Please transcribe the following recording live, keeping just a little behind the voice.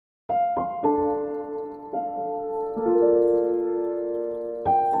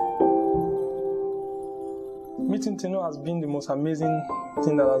Meeting Tino has been the most amazing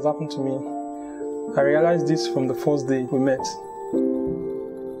thing that has happened to me. I realized this from the first day we met.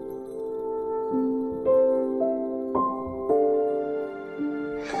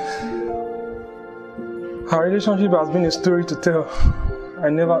 Our relationship has been a story to tell.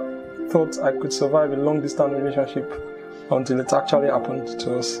 I never thought I could survive a long-distance relationship until it actually happened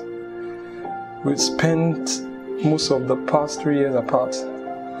to us. We spent most of the past 3 years apart,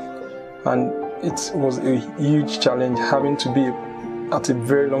 and it was a huge challenge having to be at a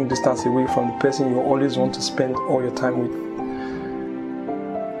very long distance away from the person you always want to spend all your time with.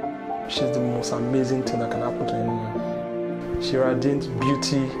 She's the most amazing thing that can happen to anyone. She radiates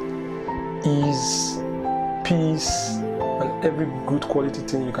beauty, ease, peace, and every good quality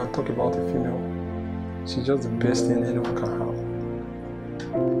thing you can talk about a female. She's just the best thing anyone can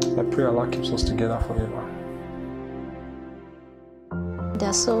have. I pray Allah keeps us together forever. There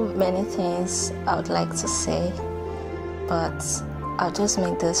are so many things I would like to say, but I'll just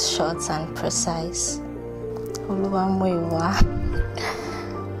make this short and precise.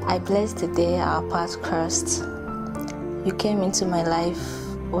 I bless the day our paths crossed. You came into my life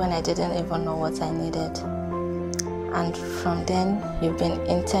when I didn't even know what I needed. And from then, you've been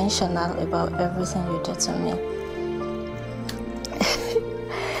intentional about everything you do to me.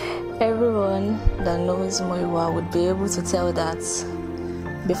 Everyone that knows Muiwa would be able to tell that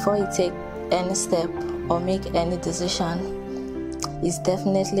before you take any step or make any decision, he's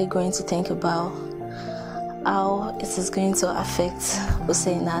definitely going to think about how it is going to affect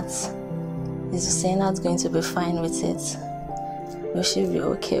Husseinat. Is Husseinat going to be fine with it? Will she be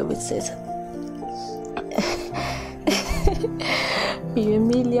okay with it? A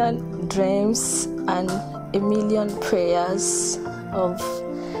million dreams and a million prayers of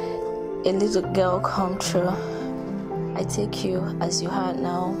a little girl come true. I take you as you are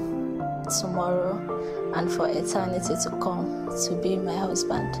now, tomorrow, and for eternity to come to be my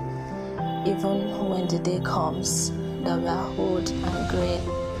husband. Even when the day comes that we are old and grey,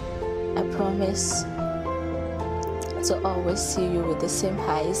 I promise to always see you with the same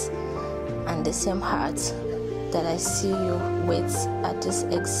eyes and the same heart that I see you with at this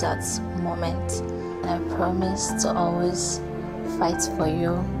exact moment. And I promise to always fight for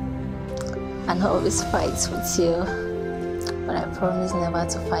you and always fight with you, but I promise never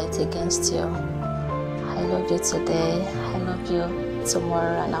to fight against you. I love you today, I love you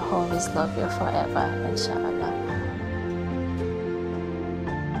tomorrow, and I always love you forever, inshallah.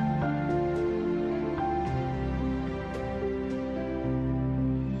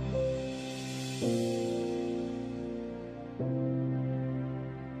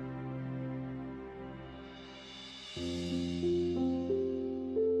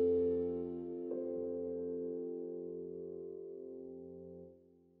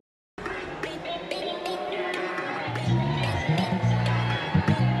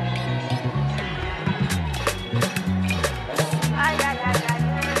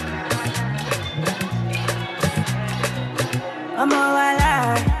 I'm all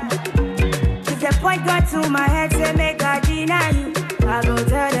alive. If the point got to my head, say make I deny you. I go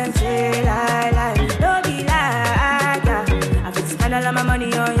tell them, say lie. Don't be like that. I could spend all of my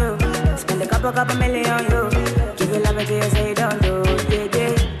money on you. Spend a couple million on you. Give you love until you say don't do,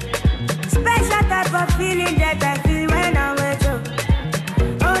 yeah. Special type of feeling that I feel when I'm with you.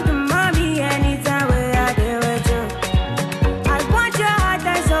 Oh, the mommy, anytime we are there with you. I want your heart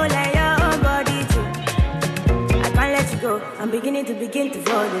and soul and your own body too. I can't let you go. I'm beginning to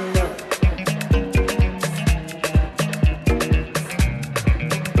fall in love.